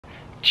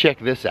Check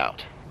this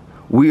out.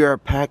 We are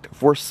packed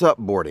for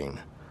supboarding,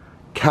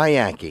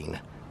 kayaking,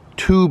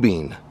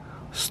 tubing,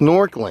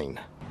 snorkeling.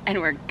 And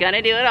we're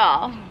gonna do it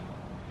all.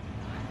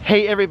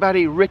 Hey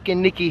everybody, Rick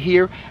and Nikki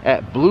here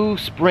at Blue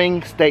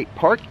Spring State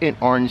Park in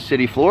Orange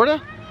City,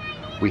 Florida.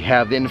 We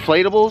have the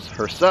inflatables,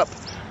 her sup,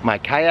 my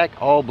kayak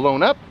all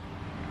blown up.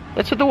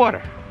 Let's hit the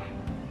water.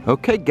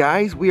 Okay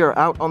guys, we are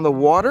out on the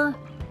water.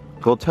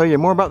 We'll tell you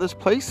more about this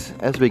place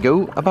as we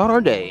go about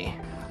our day.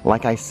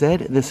 Like I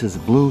said, this is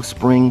Blue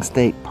Spring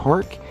State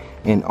Park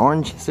in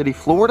Orange City,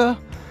 Florida.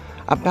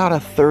 About a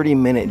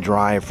 30-minute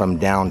drive from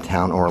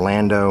downtown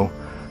Orlando.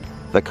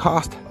 The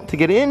cost to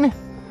get in,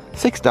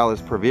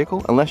 $6 per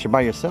vehicle. Unless you're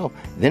by yourself,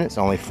 then it's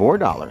only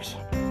 $4.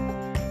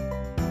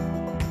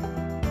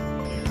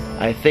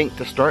 I think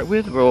to start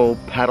with, we'll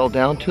paddle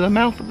down to the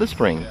mouth of the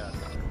spring.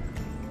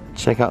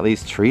 Check out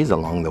these trees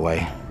along the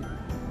way.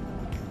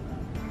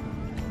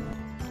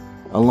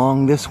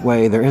 Along this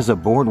way, there is a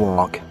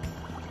boardwalk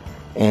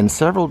and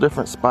several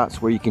different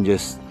spots where you can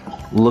just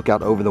look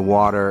out over the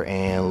water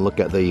and look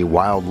at the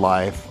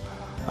wildlife.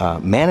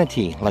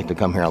 Manatee like to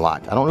come here a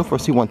lot. I don't know if we'll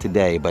see one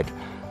today, but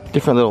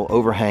different little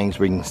overhangs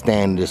where you can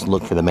stand and just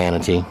look for the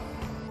manatee.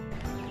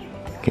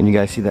 Can you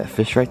guys see that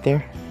fish right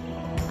there?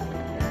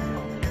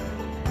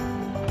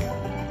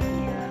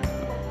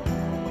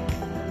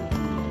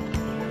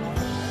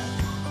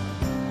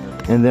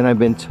 And then I've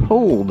been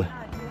told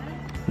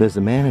there's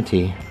a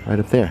manatee right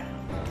up there.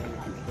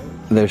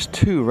 There's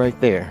two right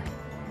there.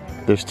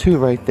 There's two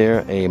right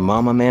there, a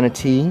mama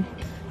manatee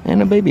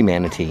and a baby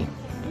manatee.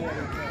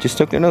 Just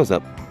took their nose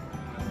up.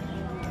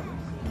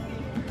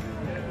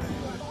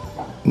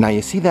 Now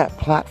you see that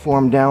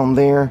platform down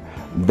there?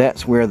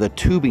 That's where the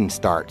tubing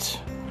starts.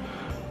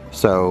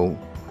 So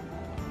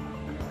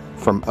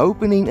from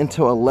opening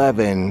until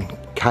 11,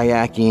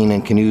 kayaking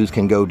and canoes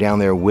can go down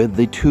there with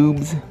the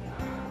tubes.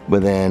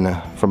 But then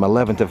from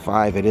 11 to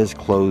 5, it is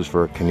closed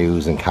for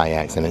canoes and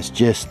kayaks, and it's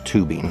just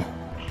tubing.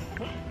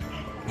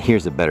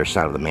 Here's a better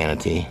shot of the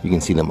manatee. You can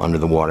see them under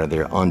the water.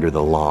 They're under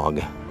the log.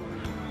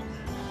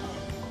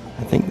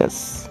 I think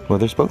that's, well,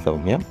 there's both of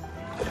them, yep.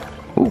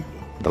 Ooh,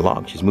 the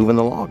log, she's moving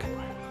the log.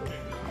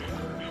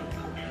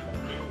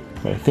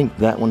 I think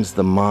that one's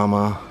the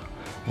mama,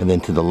 and then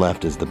to the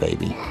left is the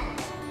baby.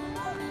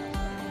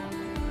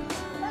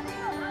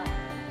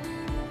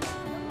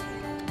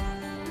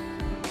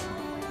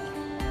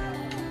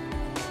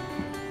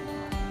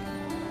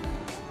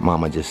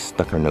 Mama just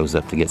stuck her nose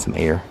up to get some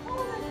air.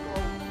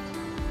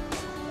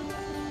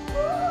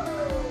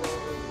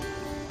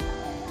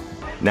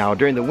 Now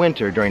during the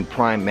winter, during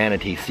prime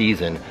manatee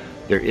season,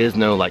 there is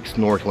no like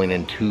snorkeling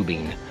and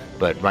tubing,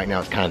 but right now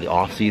it's kind of the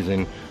off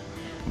season.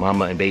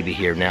 Mama and baby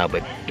here now,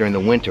 but during the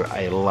winter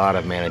I had a lot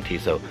of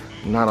manatees, so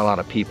not a lot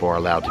of people are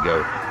allowed to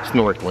go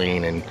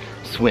snorkeling and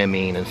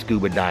swimming and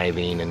scuba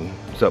diving and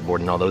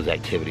supboarding, all those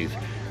activities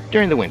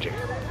during the winter.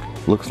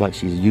 Looks like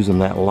she's using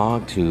that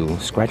log to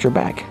scratch her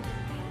back.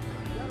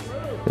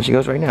 There she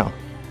goes right now.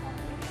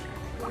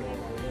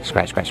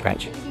 Scratch, scratch,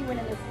 scratch.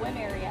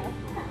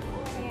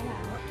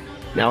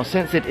 Now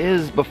since it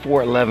is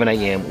before 11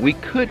 a.m., we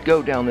could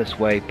go down this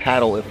way,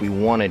 paddle if we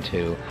wanted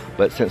to,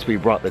 but since we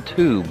brought the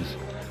tubes,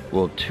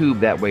 we'll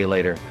tube that way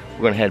later.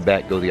 We're gonna head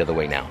back, go the other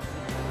way now.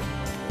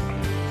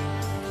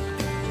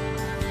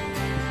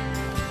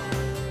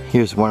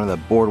 Here's one of the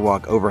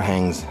boardwalk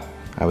overhangs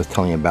I was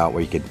telling you about,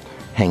 where you could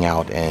hang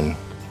out and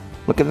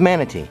look at the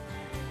manatee.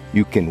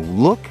 You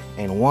can look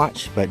and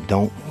watch, but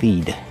don't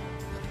feed.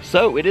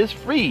 So it is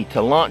free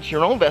to launch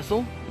your own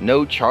vessel.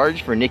 No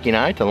charge for Nikki and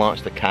I to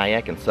launch the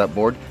kayak and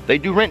supboard. They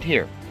do rent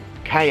here.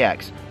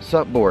 Kayaks,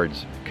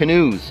 supboards,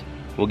 canoes.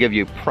 We'll give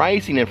you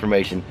pricing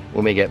information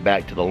when we get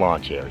back to the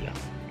launch area.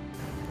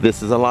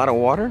 This is a lot of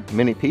water.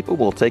 Many people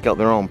will take out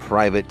their own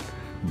private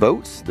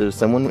boats. There's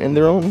someone in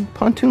their own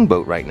pontoon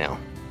boat right now.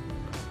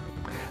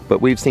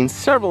 But we've seen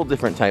several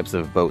different types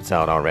of boats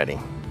out already.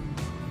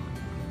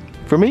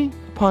 For me,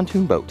 a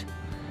pontoon boat.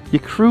 You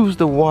cruise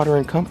the water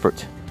in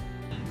comfort.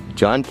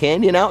 John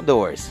Candy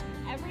Outdoors.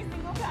 Every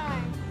single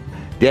time.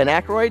 Dan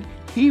Aykroyd,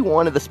 he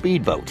wanted the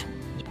speedboat.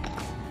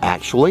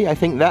 Actually, I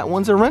think that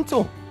one's a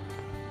rental.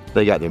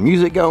 They got their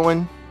music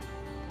going,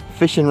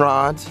 fishing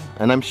rods,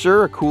 and I'm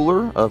sure a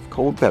cooler of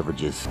cold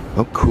beverages.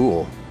 Oh,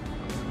 cool.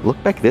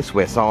 Look back this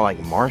way, it's all like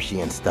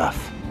marshy and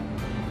stuff.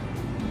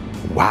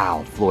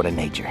 Wild Florida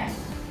nature.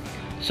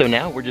 So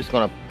now we're just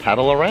gonna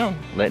paddle around,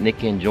 let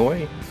Nikki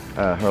enjoy.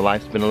 Her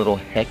life's been a little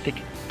hectic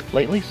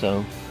lately,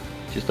 so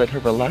just let her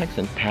relax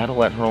and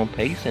paddle at her own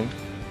pace and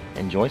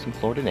enjoy some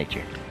Florida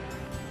nature.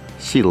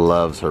 She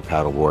loves her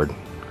paddleboard.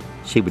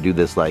 She would do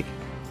this like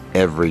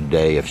every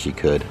day if she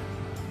could.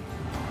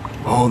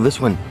 Oh, this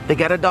one, they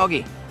got a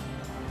doggy.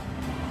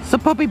 It's a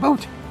puppy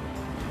boat.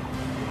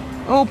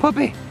 Oh,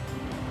 puppy.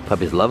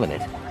 Puppy's loving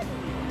it.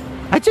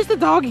 It's just a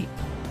doggy.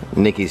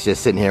 Nikki's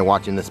just sitting here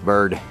watching this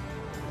bird.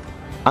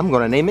 I'm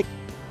gonna name it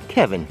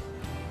Kevin.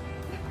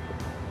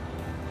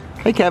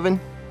 Hey, Kevin.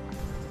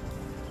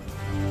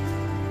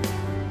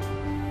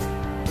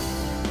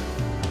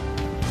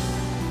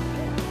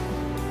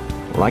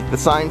 Like the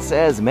sign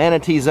says,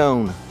 Manatee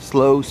Zone.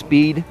 slow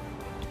speed.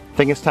 I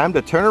think it's time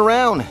to turn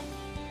around.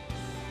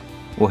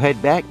 We'll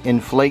head back,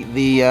 inflate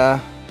the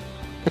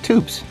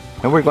tubes,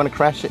 and we're going to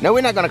crash it. No,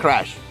 we're not going to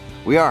crash.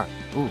 We are.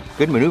 Ooh,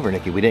 good maneuver,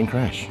 Nikki. We didn't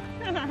crash.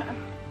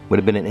 Would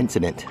have been an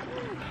incident.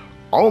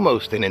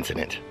 Almost an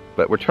incident.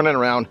 But we're turning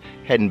around,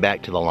 heading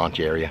back to the launch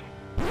area.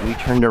 We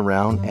turned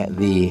around at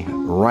the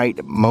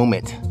right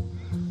moment.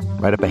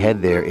 Right up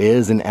ahead there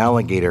is an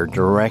alligator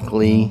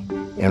directly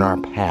in our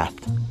path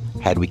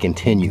had we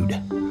continued.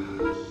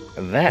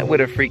 That would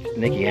have freaked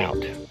Nikki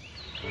out.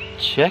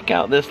 Check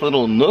out this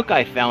little nook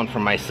I found for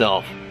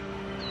myself.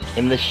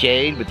 In the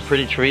shade with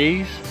pretty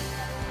trees.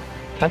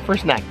 Time for a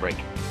snack break.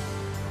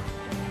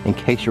 In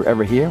case you're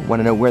ever here, want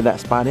to know where that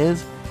spot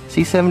is?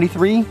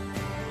 C73?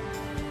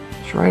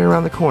 It's right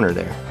around the corner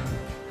there.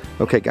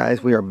 Okay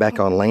guys, we are back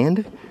on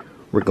land.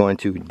 We're going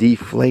to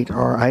deflate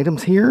our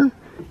items here,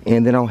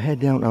 and then I'll head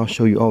down and I'll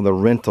show you all the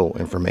rental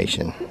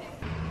information.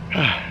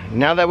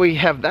 Now that we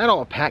have that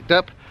all packed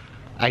up,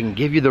 I can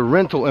give you the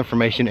rental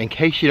information in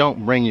case you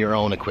don't bring your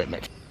own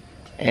equipment.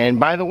 And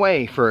by the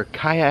way, for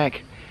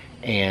kayak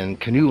and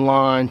canoe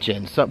launch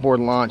and supboard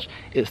launch,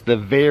 it's the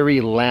very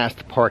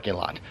last parking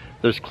lot.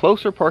 There's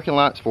closer parking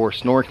lots for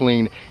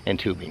snorkeling and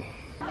tubing.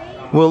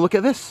 Well, look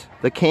at this.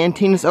 The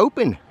canteen is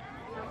open.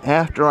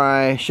 After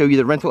I show you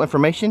the rental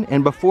information,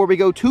 and before we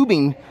go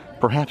tubing,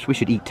 perhaps we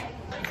should eat.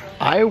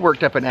 I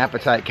worked up an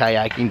appetite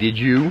kayaking, did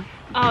you?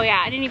 Oh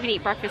yeah, I didn't even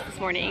eat breakfast this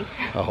morning.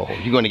 Oh,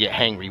 you're going to get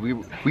hangry.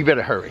 We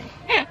better hurry.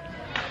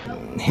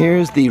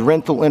 Here's the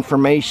rental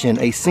information.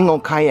 A single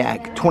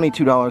kayak,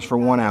 $22 for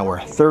 1 hour,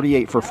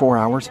 $38 for 4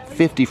 hours,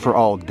 $50 for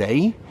all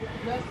day.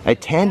 A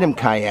tandem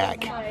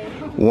kayak,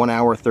 1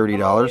 hour, $30,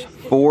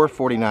 $4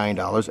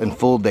 $49, and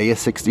full day is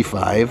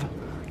 $65.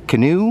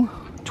 Canoe,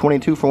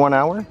 $22 for 1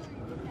 hour,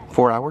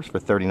 4 hours for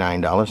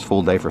 $39,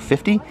 full day for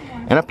 $50.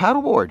 And a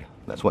paddleboard,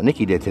 that's what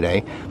Nikki did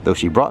today, though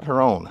she brought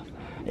her own.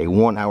 A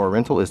 1 hour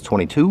rental is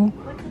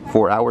 $22,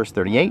 4 hours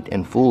 $38,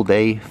 and full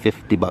day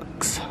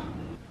 $50.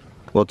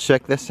 Well,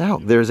 check this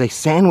out. There's a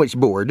sandwich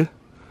board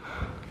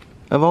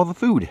of all the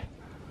food.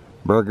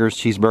 Burgers,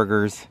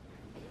 cheeseburgers,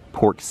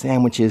 pork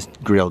sandwiches,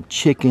 grilled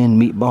chicken,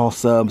 meatball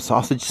sub,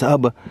 sausage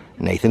sub,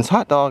 Nathan's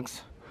hot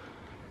dogs.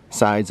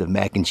 Sides of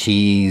mac and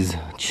cheese,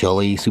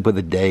 chili, soup of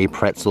the day,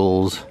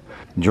 pretzels.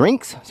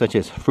 Drinks such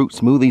as fruit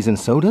smoothies and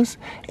sodas,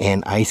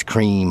 and ice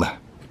cream.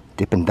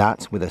 Dippin'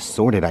 Dots with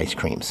assorted ice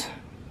creams.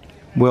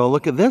 Well,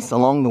 look at this.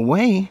 Along the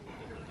way,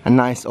 a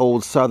nice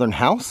old southern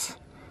house.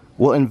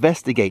 We'll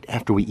investigate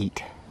after we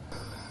eat.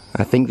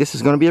 I think this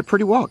is going to be a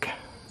pretty walk.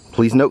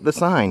 Please note the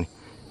sign.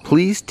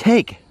 Please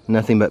take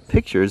nothing but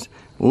pictures.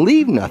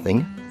 Leave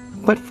nothing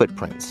but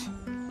footprints.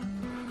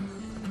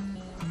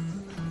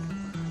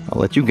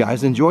 I'll let you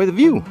guys enjoy the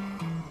view.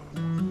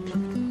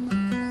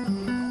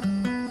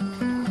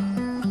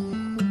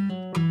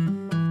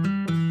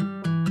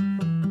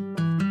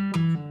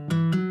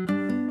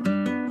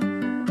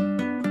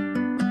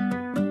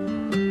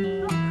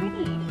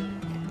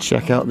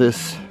 Check out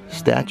this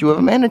statue of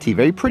a manatee.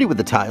 Very pretty with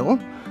the tile.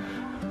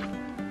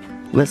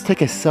 Let's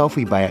take a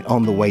selfie by it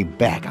on the way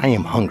back. I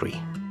am hungry.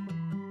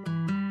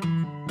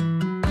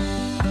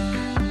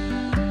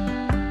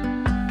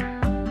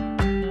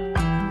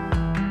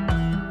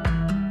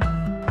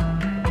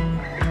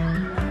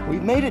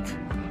 We've made it.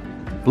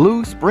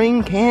 Blue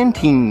Spring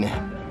Canteen.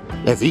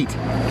 Let's eat.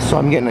 So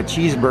I'm getting a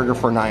cheeseburger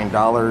for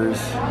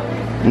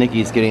 $9.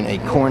 Nikki's getting a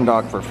corn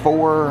dog for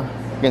 $4.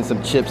 Getting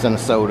some chips and a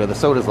soda. The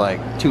soda's like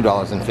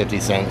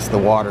 $2.50. The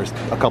water's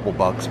a couple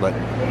bucks, but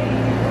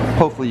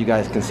hopefully you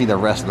guys can see the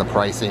rest of the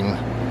pricing.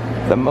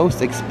 The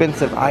most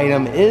expensive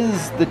item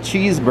is the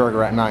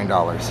cheeseburger at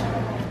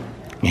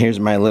 $9. Here's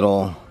my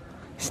little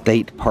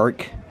State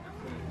Park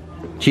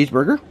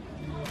cheeseburger.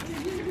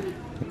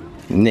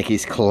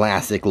 Nikki's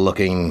classic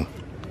looking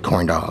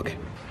corn dog.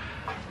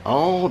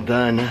 All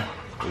done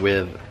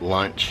with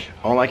lunch.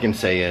 All I can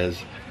say is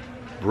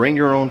bring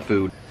your own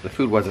food. The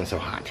food wasn't so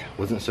hot,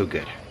 wasn't so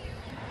good.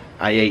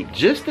 I ate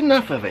just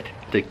enough of it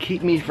to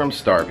keep me from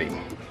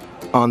starving.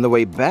 On the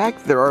way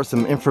back, there are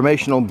some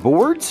informational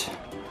boards.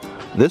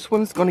 This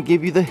one's going to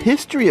give you the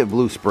history of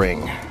Blue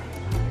Spring.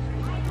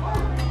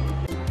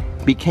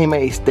 Became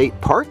a state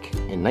park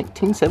in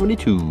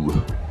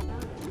 1972.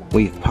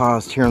 We've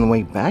paused here on the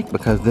way back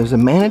because there's a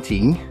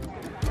manatee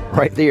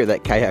right there.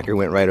 That kayaker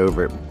went right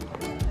over it.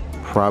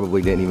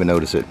 Probably didn't even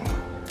notice it.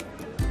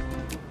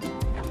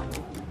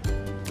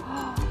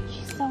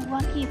 She's so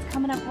lucky it's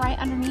coming up right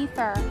underneath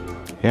her.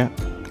 Yeah,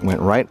 went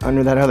right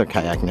under that other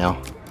kayak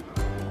now.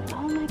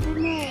 Oh my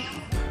goodness.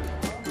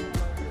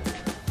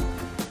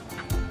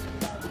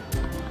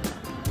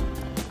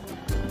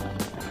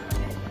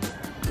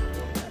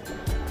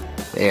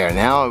 There,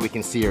 now we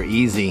can see her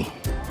easy.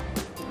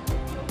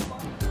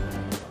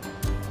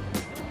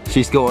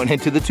 She's going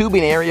into the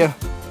tubing area.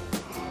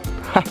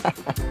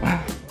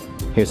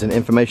 Here's an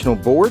informational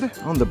board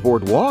on the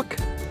boardwalk.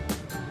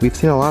 We've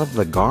seen a lot of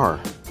the gar.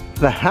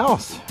 The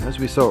house, as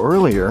we saw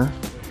earlier,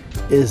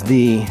 is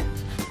the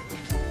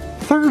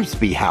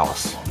Thursby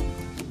House.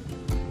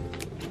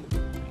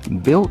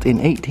 Built in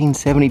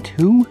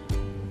 1872.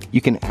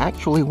 you can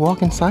actually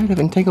walk inside of it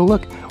and take a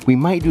look. We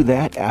might do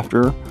that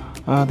after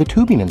the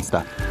tubing and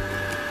stuff.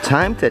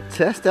 Time to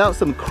test out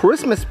some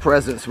Christmas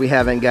presents we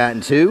haven't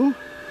gotten to.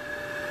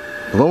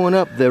 Blowing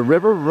up the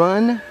River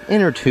Run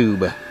inner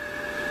tube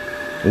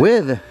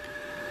with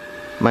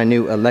my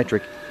new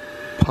electric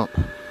pump.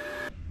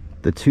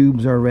 The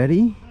tubes are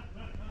ready.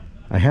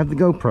 I have the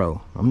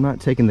GoPro. I'm not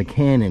taking the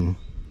Canon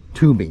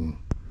tubing.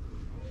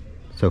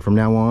 So from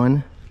now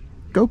on,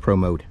 GoPro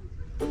mode.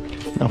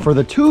 Now for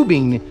the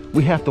tubing,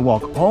 we have to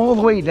walk all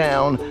the way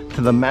down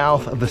to the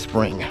mouth of the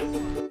spring.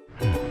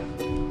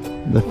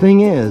 The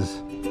thing is,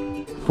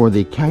 for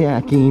the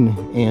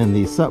kayaking and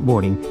the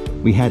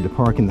supboarding, we had to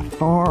park in the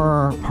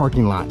far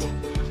parking lot.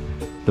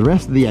 The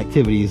rest of the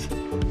activities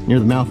near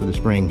the mouth of the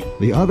spring,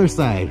 the other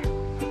side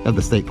of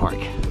the state park.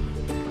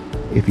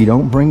 If you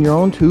don't bring your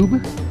own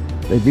tube,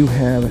 they do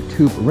have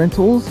tube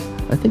rentals.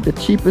 I think the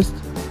cheapest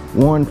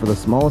one for the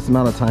smallest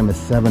amount of time is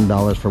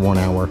 $7 for 1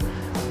 hour,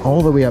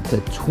 all the way up to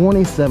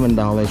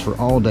 $27 for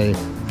all day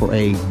for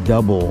a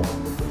double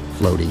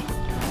floaty.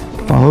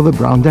 Follow the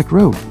brown deck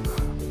road.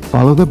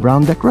 Follow the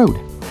brown deck road.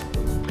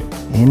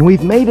 And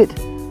we've made it.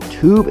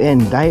 Tube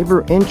and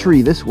diver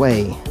entry this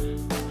way.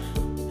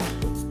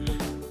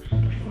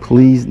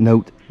 Please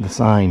note the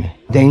sign.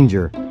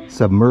 Danger.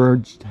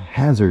 Submerged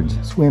hazards.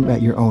 Swim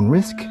at your own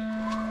risk.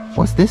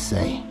 What's this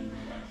say?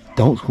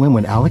 Don't swim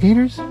with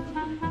alligators?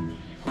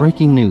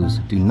 Breaking news.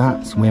 Do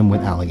not swim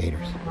with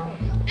alligators.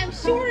 I'm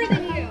shorter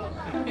than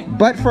you.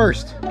 Butt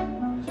first. There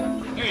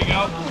you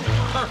go.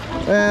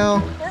 Perfect.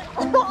 Well,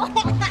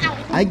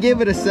 I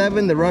give it a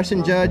 7. The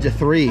Russian judge a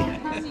 3.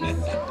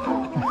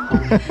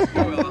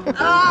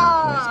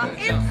 Oh,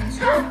 it's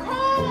too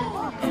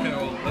cold.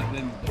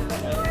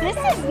 This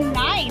is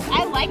nice.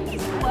 I like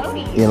these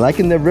floaties. You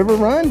liking the river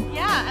run?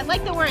 Yeah, I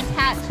like that we're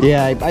attached.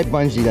 Yeah, I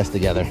bungeed us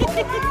together.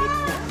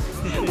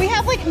 We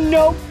have like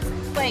no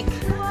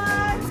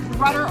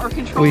rudder or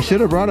control. We should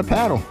have brought a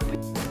paddle.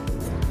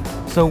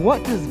 So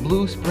what does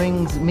Blue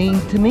Springs mean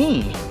to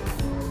me?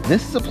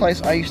 This is a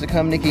place I used to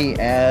come, Nikki,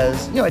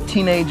 as a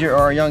teenager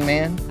or a young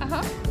man.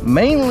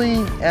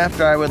 Mainly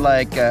after I would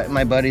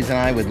my buddies and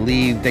I would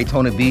leave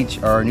Daytona Beach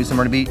or New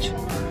Smyrna Beach,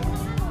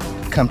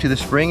 come to the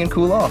spring and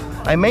cool off.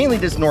 I mainly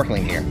did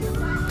snorkeling here.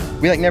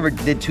 We never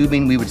did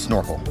tubing, we would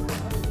snorkel.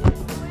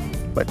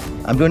 But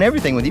I'm doing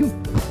everything with you.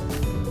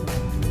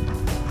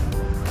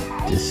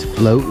 Just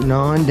floating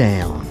on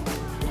down.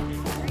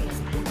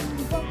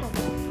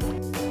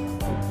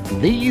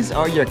 These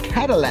are your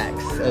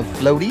Cadillacs of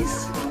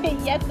floaties.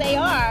 Yes, they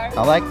are.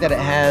 I like that it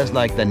has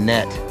the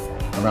net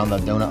around the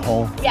donut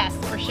hole. Yes,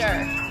 for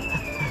sure.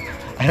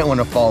 I don't want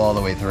to fall all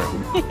the way through.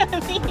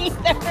 Me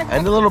neither.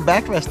 And the little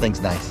backrest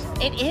thing's nice.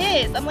 It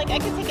is. I'm I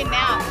could take a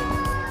nap.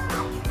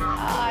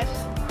 Gosh.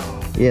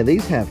 Yeah,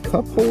 these have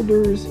cup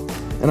holders,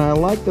 and I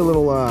like the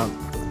little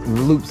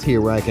loops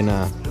here where I can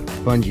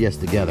bungee us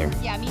together.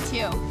 Yeah, me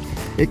too.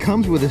 It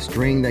comes with a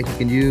string that you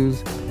can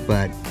use,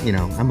 but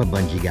I'm a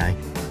bungee guy.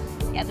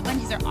 Yeah, the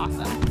bungees are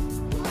awesome.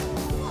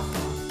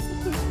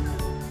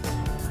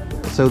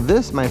 So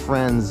this, my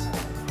friends,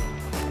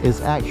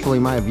 is actually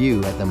my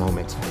view at the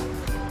moment.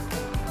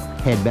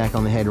 Head back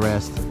on the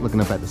headrest, looking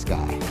up at the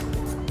sky.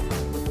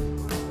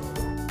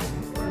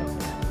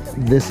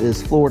 This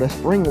is Florida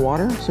spring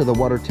water, so the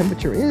water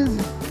temperature is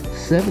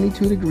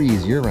 72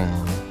 degrees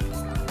year-round.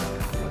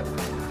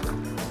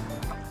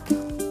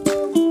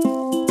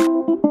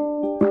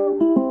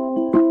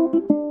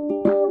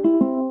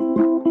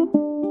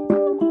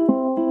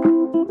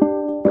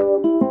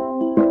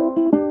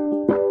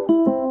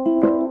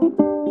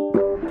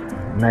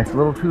 Nice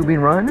little tubing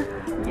run.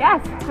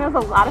 Yes, it was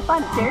a lot of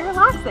fun. Very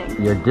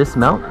relaxing. Your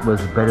dismount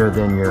was better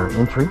than your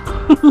entry.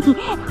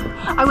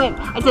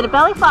 I did a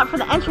belly flop for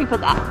the entry, but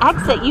that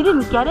exit, you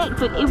didn't get it,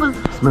 but it was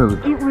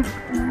smooth. It was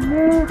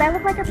smooth. I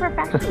was like a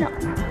professional.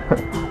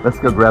 Let's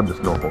go grab the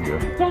snorkel gear.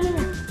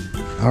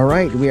 Yeah. All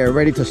right, we are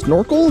ready to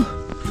snorkel.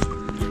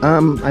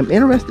 I'm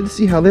interested to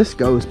see how this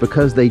goes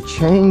because they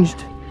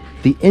changed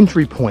the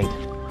entry point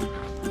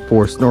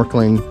for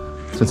snorkeling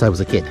since I was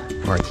a kid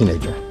or a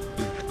teenager.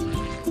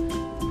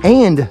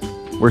 And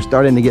we're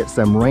starting to get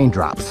some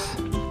raindrops.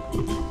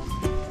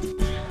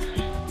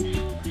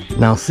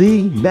 Now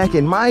see, back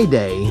in my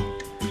day,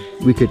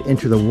 we could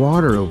enter the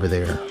water over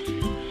there.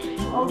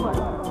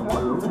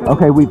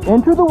 Okay, we've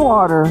entered the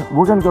water.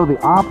 We're gonna go the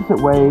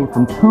opposite way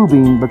from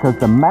tubing because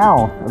the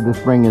mouth of the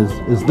spring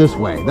is this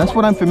way. That's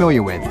what I'm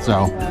familiar with. So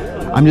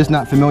I'm just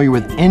not familiar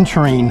with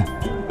entering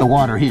the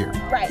water here.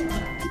 Right.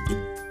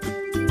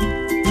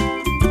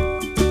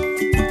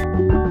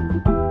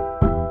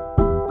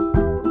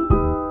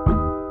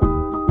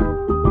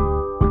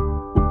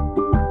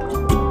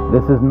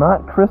 This is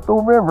not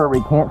Crystal River.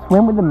 We can't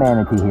swim with the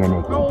manatee here,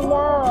 Nikki. I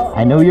know.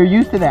 I know you're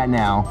used to that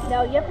now.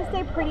 No, you have to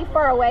stay pretty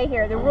far away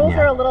here. The rules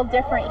are a little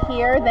different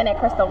here than at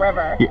Crystal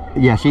River.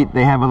 Yeah,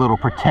 they have a little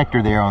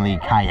protector there on the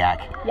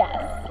kayak.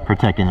 Yes.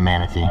 Protecting the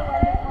manatee.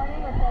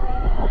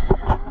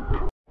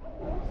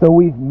 So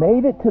we've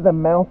made it to the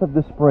mouth of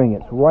the spring.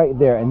 It's right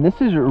there. And this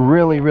is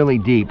really, really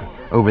deep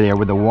over there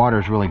where the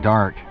water's really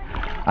dark.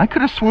 I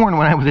could have sworn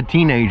when I was a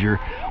teenager,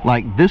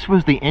 like this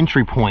was the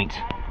entry point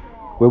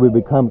where we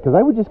would come, because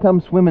I would just come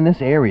swim in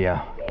this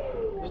area,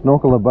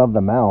 snorkel above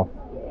the mouth.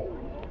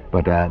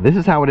 But this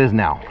is how it is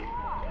now.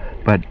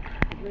 But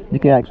you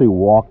can actually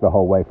walk the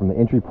whole way from the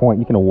entry point.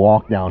 You can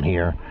walk down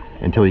here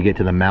until you get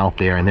to the mouth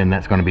there, and then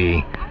that's going to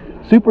be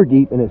super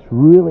deep, and it's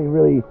really,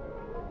 really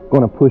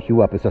going to push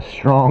you up. It's a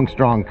strong,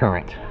 strong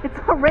current. It's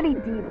already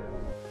deep.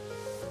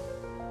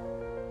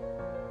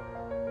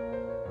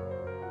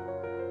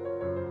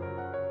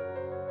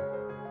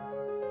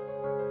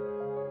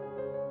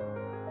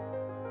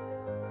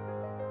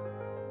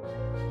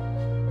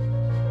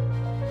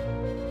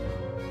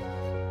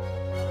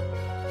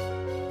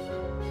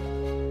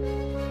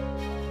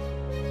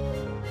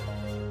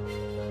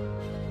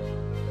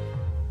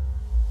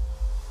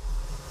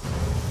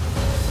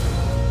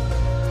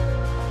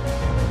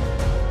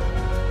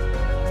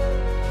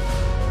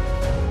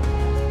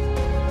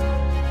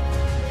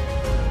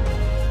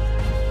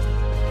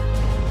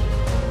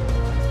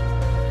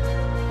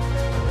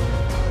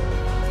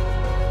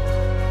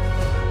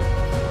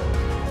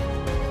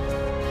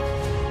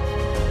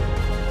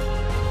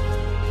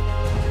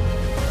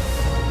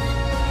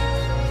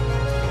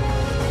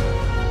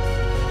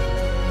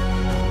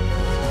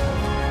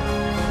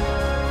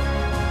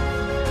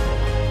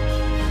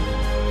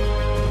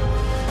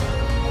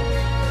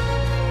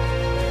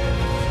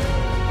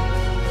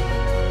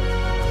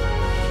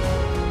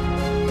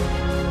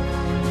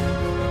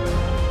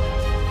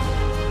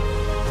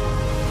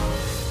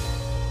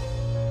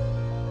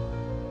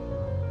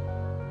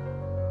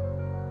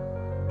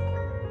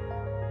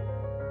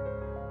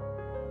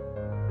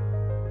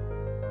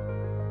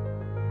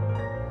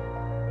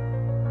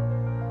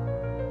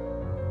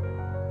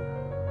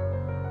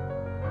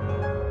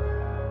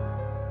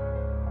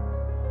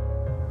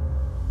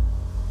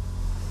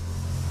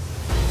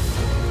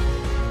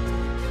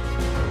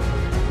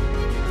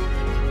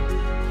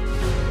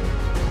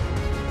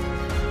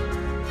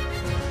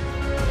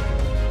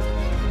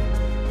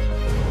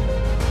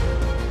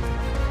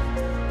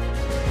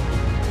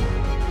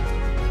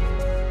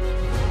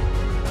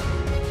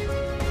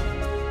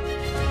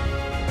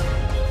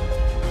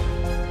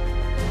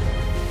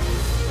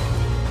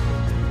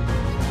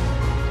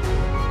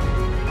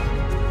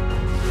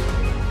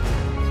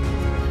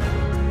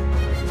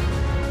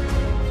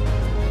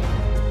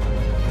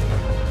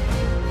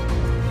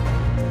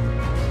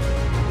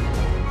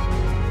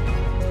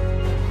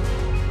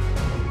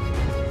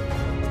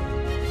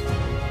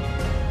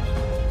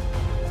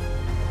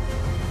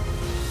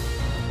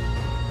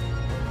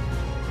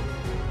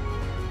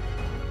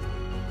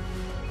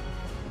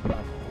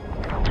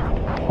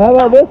 How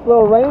about this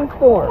little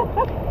rainstorm?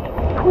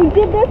 We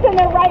did this in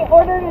the right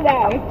order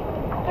today.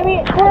 I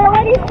mean, we're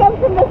already soaked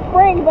from the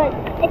spring, but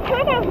it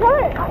kind of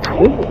hurts.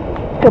 This is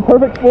the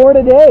perfect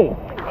Florida day.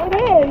 It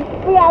is.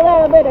 We got a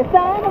little bit of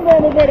sun, a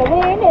little bit of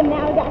wind, and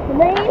now we got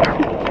some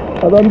rain.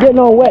 Although I'm getting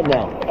all wet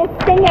now. It's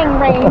singing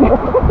rain.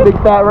 Big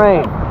fat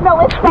rain. No,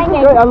 it's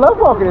singing. I love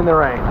walking in the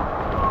rain.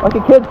 Like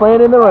a kid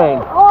playing in the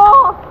rain.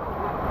 Oh!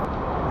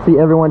 See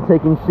everyone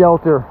taking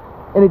shelter.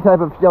 Any type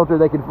of shelter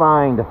they can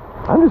find.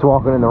 I'm just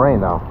walking in the rain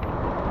though.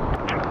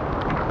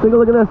 Take a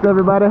look at this,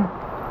 everybody.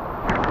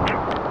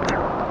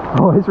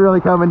 Oh, it's really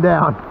coming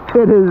down.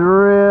 It is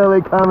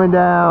really coming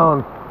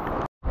down.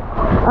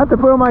 I have to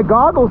put on my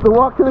goggles to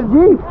walk to the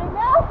Jeep. I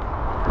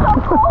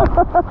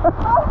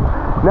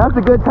know. Now's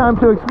a good time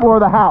to explore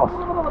the house.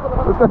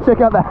 Let's go check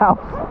out the house.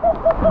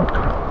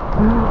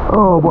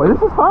 Oh boy,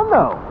 this is fun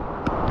though.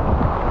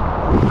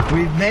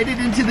 We've made it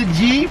into the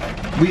Jeep.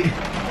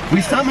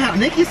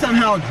 Nikki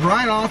somehow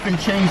dried off and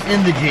changed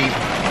in the Jeep.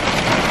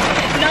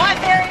 Not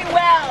very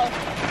well.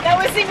 That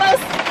was the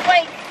most,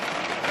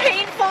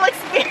 painful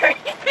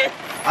experience.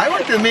 I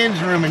went to the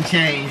men's room and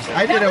changed.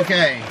 I did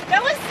okay.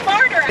 That was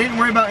smarter. I didn't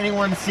worry about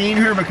anyone seeing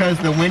her because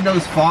the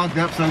windows fogged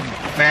up so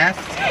fast.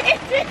 It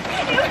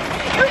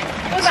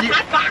was a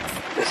hot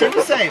box. She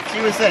was safe.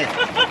 She was safe.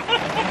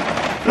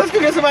 Let's go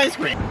get some ice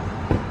cream.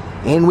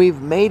 And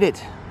we've made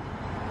it.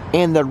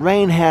 And the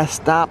rain has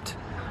stopped.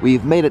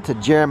 We've made it to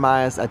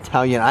Jeremiah's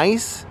Italian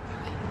Ice.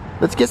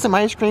 Let's get some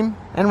ice cream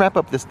and wrap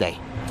up this day.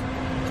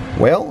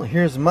 Well,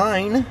 here's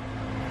mine.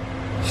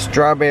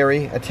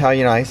 Strawberry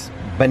Italian Ice,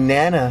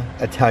 banana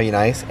Italian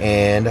Ice,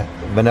 and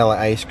vanilla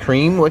ice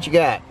cream. What you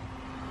got?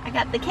 I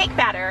got the cake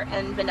batter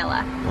and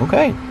vanilla.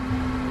 Okay,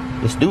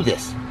 let's do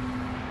this.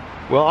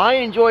 Well, I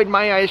enjoyed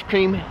my ice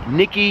cream.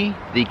 Nikki,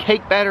 the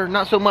cake batter,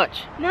 not so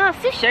much. No, it's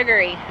too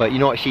sugary. But you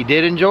know what she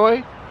did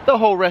enjoy? The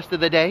whole rest of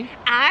the day.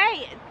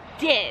 I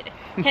did.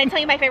 Can I tell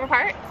you my favorite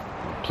part?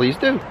 Please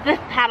do. The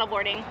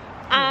paddleboarding.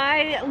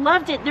 I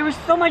loved it. There was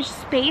so much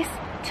space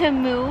to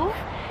move,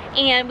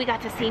 and we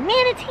got to see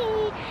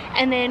manatee,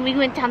 and then we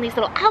went down these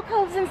little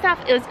alcoves and stuff.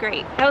 It was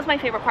great. That was my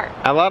favorite part.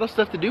 A lot of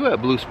stuff to do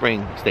at Blue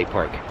Spring State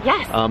Park.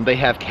 Yes. They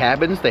have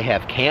cabins, they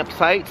have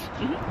campsites.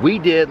 We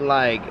did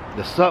like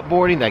the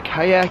supboarding, the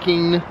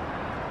kayaking,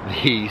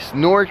 the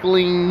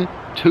snorkeling,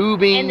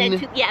 tubing.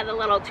 And then, yeah, the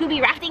little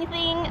tubey rafting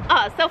thing.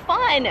 Oh, so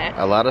fun.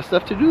 A lot of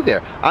stuff to do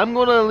there. I'm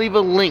gonna leave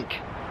a link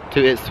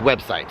to its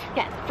website.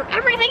 Yes, for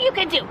everything you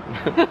can do.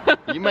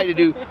 You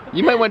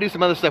might want to do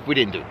some other stuff we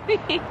didn't do.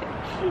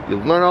 You'll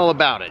learn all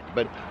about it.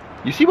 But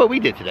you see what we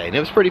did today, and it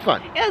was pretty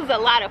fun. It was a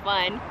lot of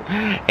fun.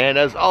 And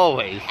as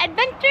always,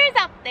 adventures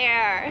out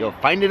there. You'll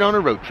find it on a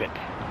road trip.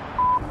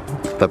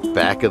 The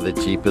back of the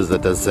Jeep is a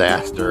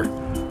disaster.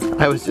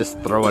 I was just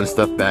throwing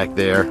stuff back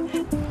there.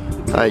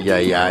 Ay,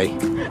 ay,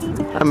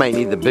 ay. I might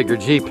need the bigger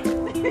Jeep.